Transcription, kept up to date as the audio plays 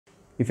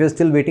If you're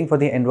still waiting for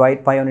the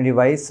Android Pie on your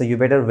device, so you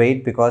better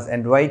wait, because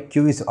Android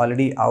Q is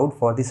already out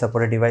for the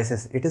supported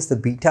devices. It is the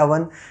beta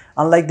one,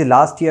 unlike the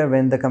last year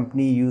when the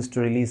company used to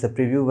release a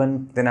preview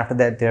one, then after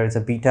that there is a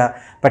beta,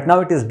 but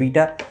now it is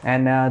beta,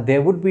 and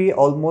there would be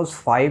almost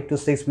 5 to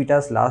 6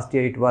 betas. Last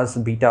year it was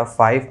beta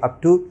 5 up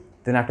to,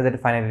 then after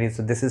that final release.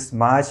 So this is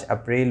March,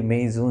 April,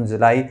 May, June,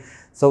 July.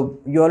 So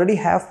you already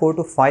have 4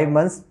 to 5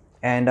 months,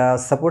 and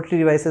supported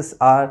devices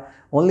are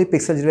only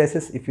Pixel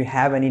devices. If you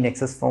have any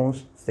Nexus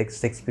phones,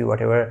 6P,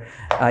 whatever,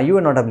 you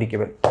are not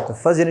applicable. The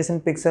first generation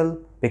Pixel,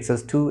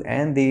 Pixels 2,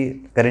 and the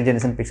current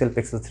generation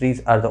Pixel 3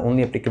 are the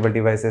only applicable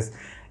devices.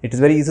 It is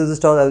very easy to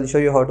install. I will show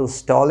you how to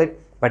install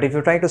it. But if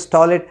you try to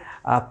install it,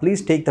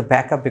 please take the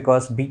backup,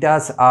 because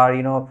betas are,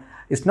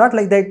 it's not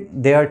like that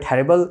they are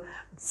terrible.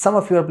 Some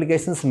of your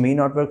applications may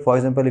not work. For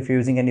example, if you're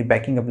using any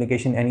backing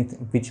application,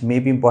 anything which may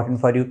be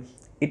important for you,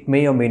 it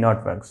may or may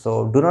not work.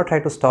 So do not try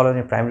to install on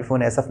your primary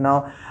phone as of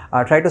now.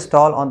 Try to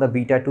install on the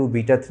beta 2,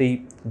 beta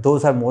 3.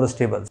 Those are more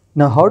stable.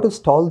 Now, how to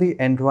install the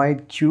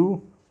Android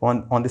Q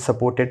on the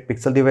supported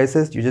Pixel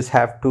devices? You just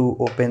have to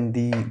open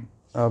the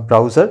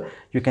browser.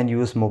 You can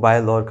use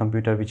mobile or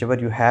computer, whichever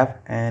you have,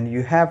 and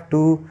you have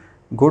to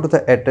go to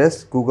the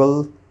address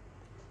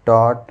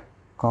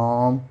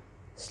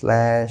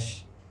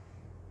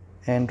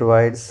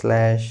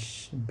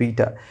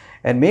google.com/android/beta,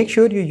 and make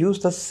sure you use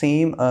the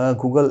same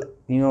Google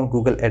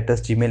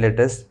address, Gmail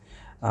address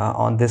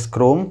on this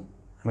Chrome,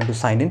 to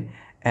sign in,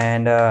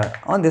 and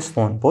on this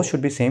phone both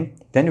should be same.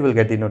 Then you will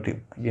get the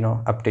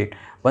update.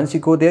 Once you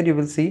go there, you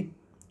will see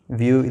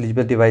view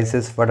eligible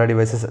devices. What are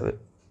devices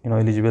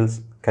eligible?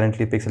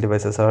 Currently Pixel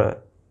devices are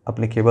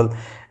applicable,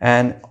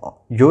 and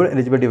your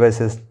eligible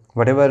devices,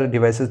 whatever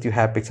devices you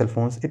have Pixel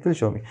phones, it will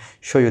show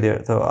you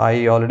there. So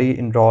I already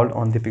enrolled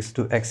on the Pixel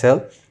 2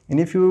 XL, and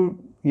if you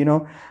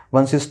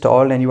once you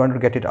installed and you want to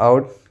get it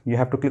out, you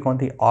have to click on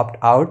the opt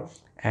out,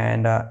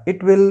 and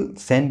it will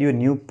send you a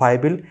new Pi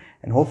build,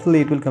 and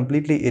hopefully it will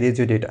completely erase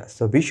your data.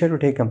 So be sure to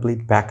take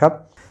complete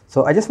backup.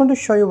 So I just want to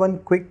show you one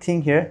quick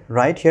thing here.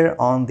 Right here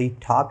on the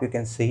top, you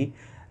can see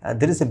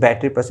there is a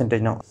battery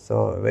percentage now.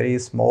 So very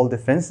small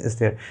difference is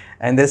there,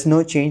 and there's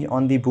no change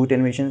on the boot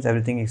animations.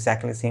 Everything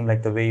exactly same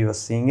like the way you are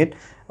seeing it.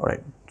 All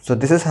right, so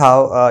this is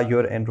how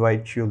your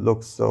Android Q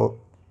looks. So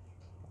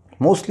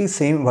mostly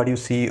same what you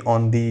see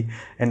on the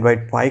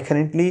Android Pie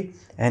currently,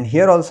 and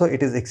here also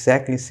it is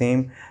exactly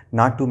same,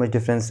 not too much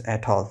difference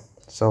at all.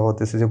 So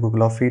this is your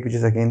Google feed, which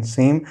is again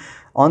same.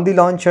 On the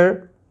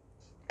launcher,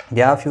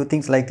 there are a few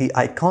things like the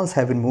icons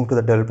have been moved to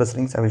the developers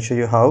links. I will show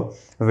you how,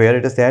 where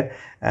it is that,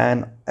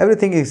 and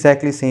everything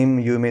exactly same.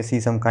 You may see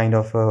some kind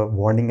of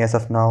warning as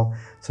of now.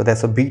 So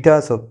that's a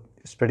beta, so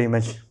it's pretty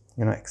much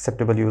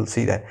acceptable. You will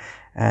see that,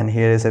 and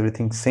here is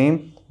everything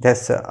same.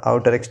 That's the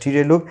outer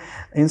exterior look.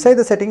 Inside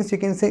the settings, you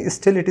can say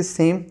still it is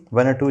same.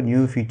 1 or 2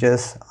 new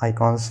features,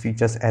 icons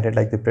features added,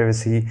 like the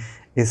privacy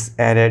is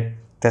added.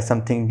 That's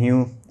something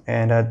new,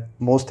 and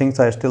most things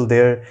are still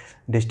there.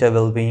 Digital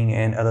well-being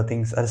and other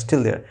things are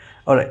still there.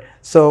 All right,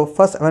 so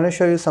first I want to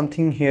show you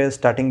something here,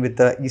 starting with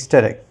the Easter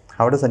egg.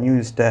 How does a new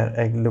Easter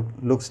egg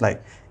looks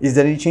like? Is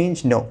there any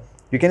change? No.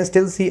 You can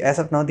still see as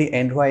of now the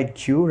Android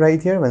Q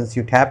right here. Once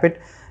you tap it,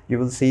 you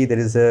will see there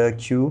is a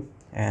Q,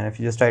 and if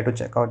you just try to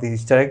check out the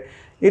Easter egg,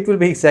 it will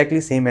be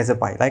exactly same as a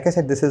Pi. Like I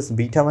said, this is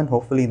beta 1.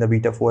 Hopefully in the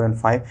beta 4 and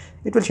 5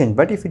 it will change,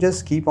 but if you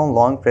just keep on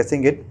long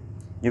pressing it,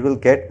 you will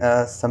get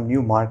some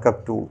new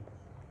markup tool.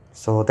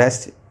 So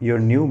that's your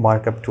new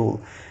markup tool.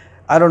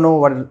 I don't know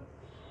what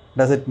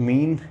does it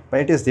mean, but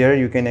it is there.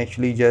 You can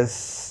actually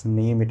just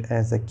name it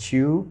as a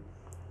Q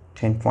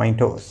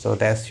 10.0. so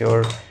that's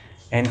your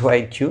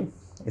Android Q.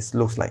 It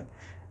looks like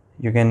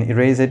you can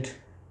erase it,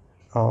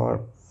 or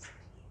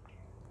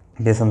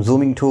there's some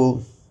zooming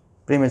tool.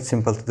 Pretty much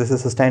simple. So this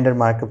is a standard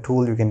markup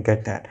tool. You can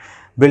get that.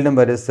 Build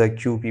number is the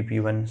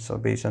QPP1, so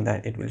based on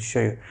that it will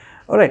show you.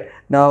 All right,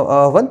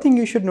 now one thing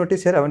you should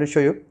notice here, I want to show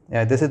you.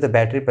 This is the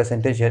battery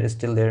percentage. Here is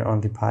still there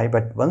on the Pi,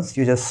 but once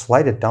you just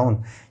slide it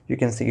down, you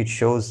can see it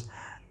shows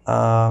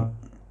 1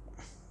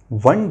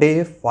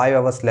 day 5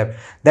 hours left.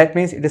 That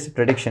means it is a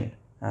prediction.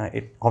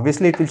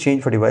 Obviously it will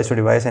change for device to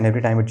device, and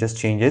every time it just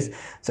changes.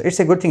 So it's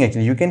a good thing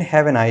actually. You can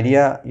have an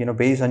idea,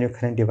 based on your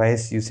current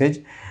device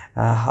usage,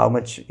 how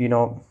much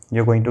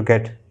you're going to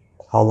get,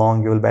 how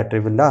long your battery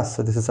will last.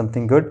 So this is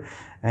something good.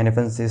 And if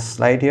once this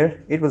slide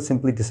here, it will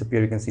simply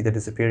disappear. You can see the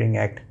disappearing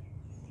act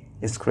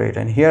is great.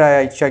 And here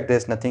I checked,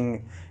 there's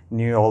nothing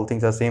new, all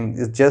things are same.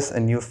 It's just a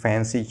new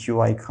fancy Q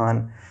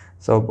icon.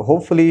 So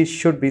hopefully it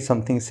should be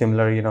something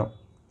similar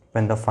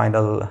when the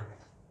final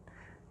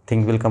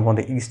thing will come on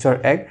the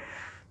Easter egg.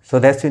 So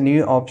that's a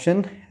new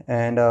option.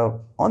 And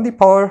on the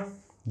power,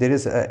 there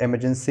is an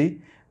emergency.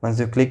 Once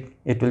you click,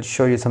 it will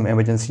show you some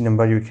emergency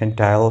number you can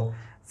dial,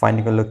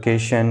 finding a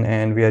location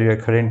and where you are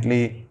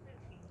currently.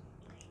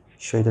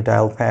 Show you the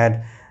dial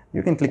pad.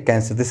 You can click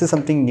cancel. This is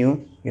something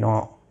new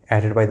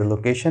added by the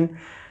location.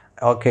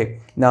 Okay,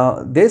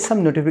 now there's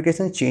some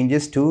notification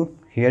changes too.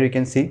 Here you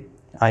can see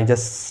I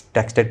just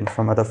texted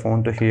from other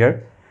phone to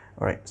here.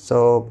 All right,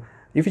 so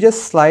if you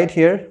just slide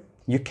here,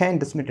 you can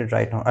dismiss it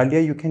right now. Earlier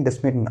you can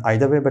dismiss it in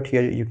either way, but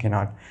here you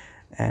cannot.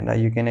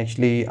 And you can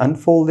actually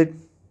unfold it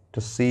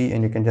to see,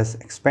 and you can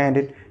just expand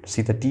it to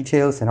see the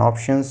details and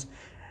options.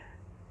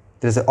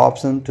 There's an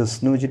option to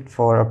snooze it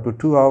for up to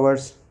 2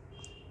 hours.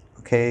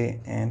 Okay,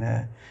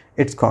 and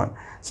it's gone.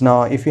 So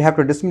now if you have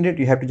to dismiss it,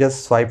 you have to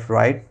just swipe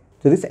right.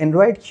 So this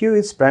Android Q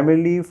is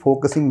primarily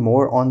focusing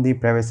more on the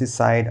privacy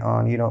side,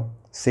 on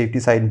safety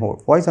side more.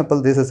 For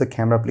example, this is a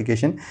camera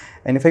application,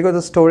 and if I go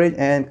to storage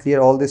and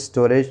clear all this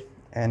storage,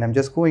 and I'm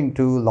just going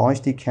to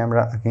launch the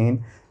camera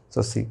again.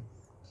 So see,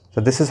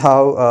 so this is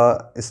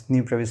how it's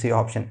new privacy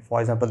option. For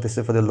example, this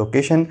is for the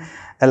location,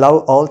 allow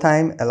all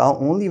time, allow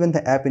only when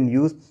the app in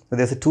use. So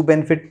there's a two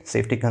benefit.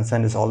 Safety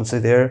concern is also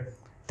there,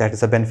 that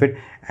is a benefit.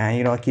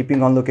 And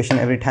keeping on location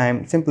every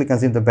time simply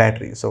consume the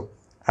battery. So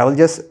I will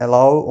just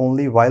allow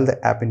only while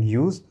the app in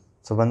use.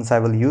 So once I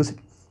will use it,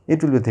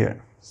 it will be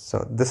there.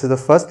 So this is the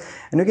first,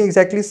 and you can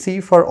exactly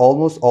see for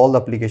almost all the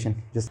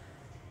application. Just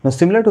now,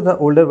 similar to the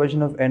older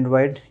version of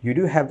Android, you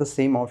do have the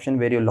same option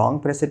where you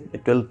long press it,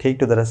 it will take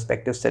to the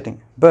respective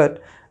setting.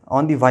 But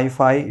on the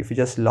Wi-Fi, if you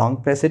just long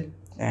press it,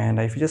 and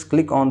if you just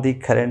click on the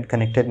current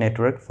connected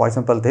network, for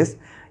example this,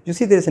 you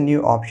see there's a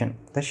new option,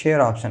 the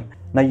share option.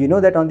 Now you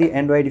know that on the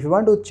Android, if you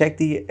want to check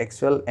the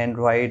actual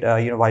Android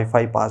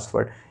Wi-Fi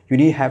password,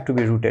 you have to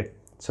be rooted.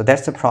 So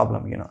that's the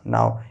problem.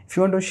 Now if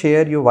you want to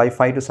share your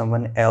Wi-Fi to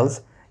someone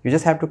else, you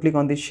just have to click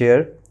on the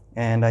share,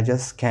 and I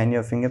just scan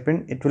your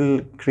fingerprint. It will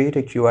create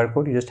a QR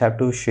code. You just have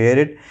to share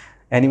it.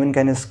 Anyone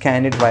can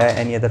scan it via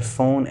any other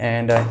phone,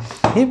 and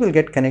he will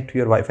get connected to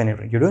your Wi-Fi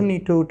network. You don't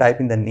need to type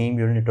in the name,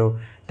 you don't need to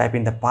type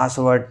in the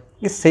password.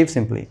 It's saved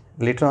simply.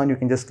 Later on you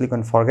can just click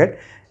on forget,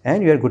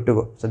 and you are good to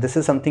go. So this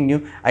is something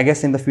new. I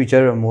guess in the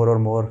future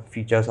more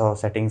features or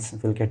settings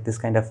will get this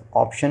kind of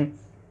option.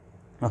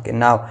 Okay,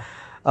 now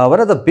one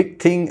of the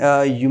big thing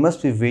you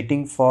must be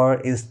waiting for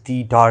is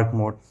the dark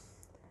mode.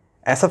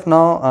 As of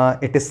now,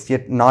 it is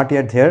not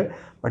yet there,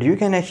 but you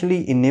can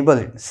actually enable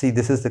it. See,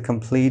 this is the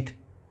complete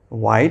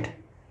white,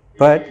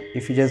 but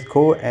if you just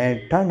go and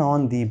turn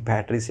on the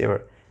battery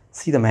saver,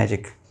 see the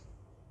magic.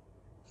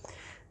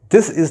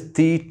 This is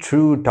the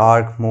true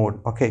dark mode.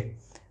 Okay,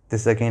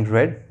 this is again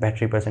red,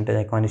 battery percentage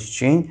icon is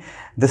changed.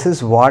 This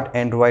is what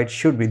Android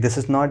should be. This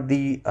is not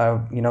the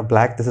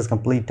black. This is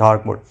complete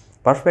dark mode,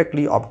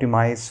 perfectly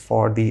optimized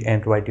for the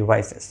Android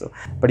devices. So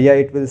but yeah,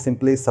 it will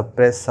simply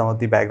suppress some of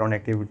the background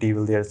activity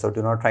will there, so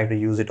do not try to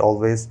use it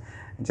always.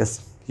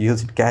 Just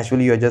use it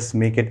casually, or just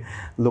make it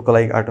look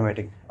like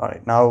automatic. All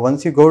right, now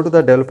once you go to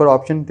the developer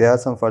option, there are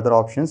some further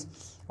options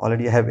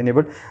already I have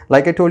enabled.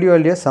 Like I told you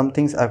earlier, some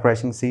things are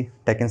crashing. See,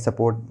 tech and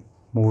support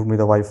moved me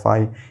the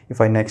Wi-Fi. If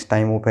I next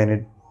time open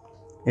it,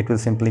 it will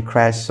simply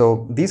crash.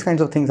 So these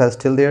kinds of things are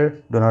still there.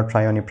 Do not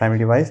try on your primary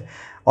device.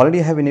 Already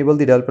have enabled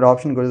the developer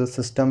option. Go to the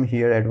system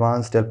here,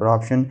 advanced developer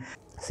option.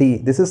 See,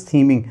 this is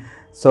theming.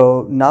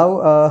 So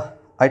now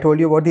I told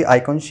you about the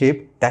icon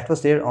shape that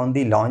was there on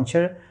the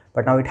launcher,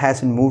 but now it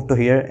has been moved to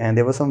here, and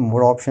there were some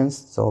more options.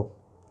 So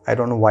I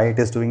don't know why it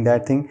is doing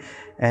that thing.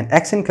 And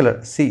accent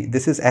color, see,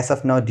 this is as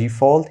of now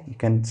default. You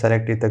can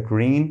select it the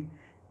green,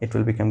 it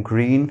will become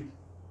green,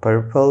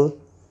 purple,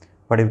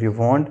 whatever you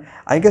want.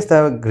 I guess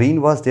the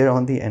green was there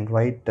on the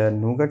Android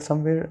Nougat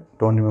somewhere,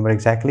 don't remember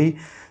exactly.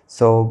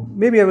 So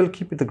maybe I will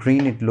keep it the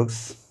green. It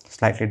looks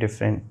slightly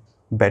different,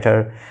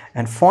 better.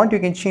 And font you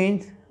can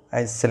change.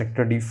 I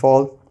selected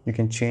default, you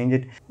can change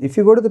it. If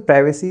you go to the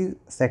privacy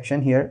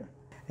section here,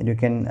 and you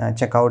can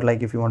check out,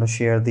 like if you want to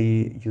share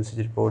the usage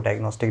report,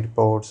 diagnostic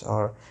reports,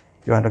 or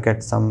you want to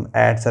get some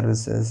ad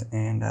services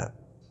and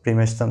pretty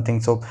much something.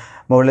 So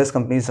more or less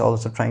companies are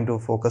also trying to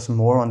focus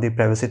more on the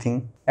privacy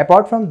thing.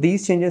 Apart from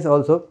these changes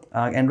also,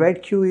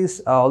 Android Q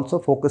is also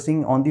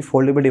focusing on the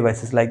foldable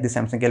devices like the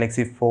Samsung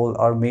Galaxy Fold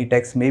or Mate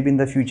X. Maybe in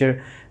the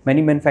future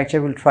many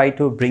manufacturers will try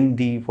to bring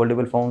the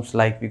foldable phones,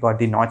 like we got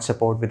the notch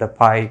support with a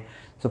Pi.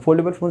 So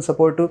foldable phone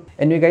support too.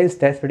 Anyway guys,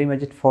 that's pretty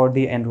much it for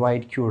the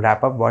Android Q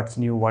wrap up. What's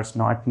new, what's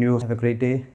not new. Have a great day.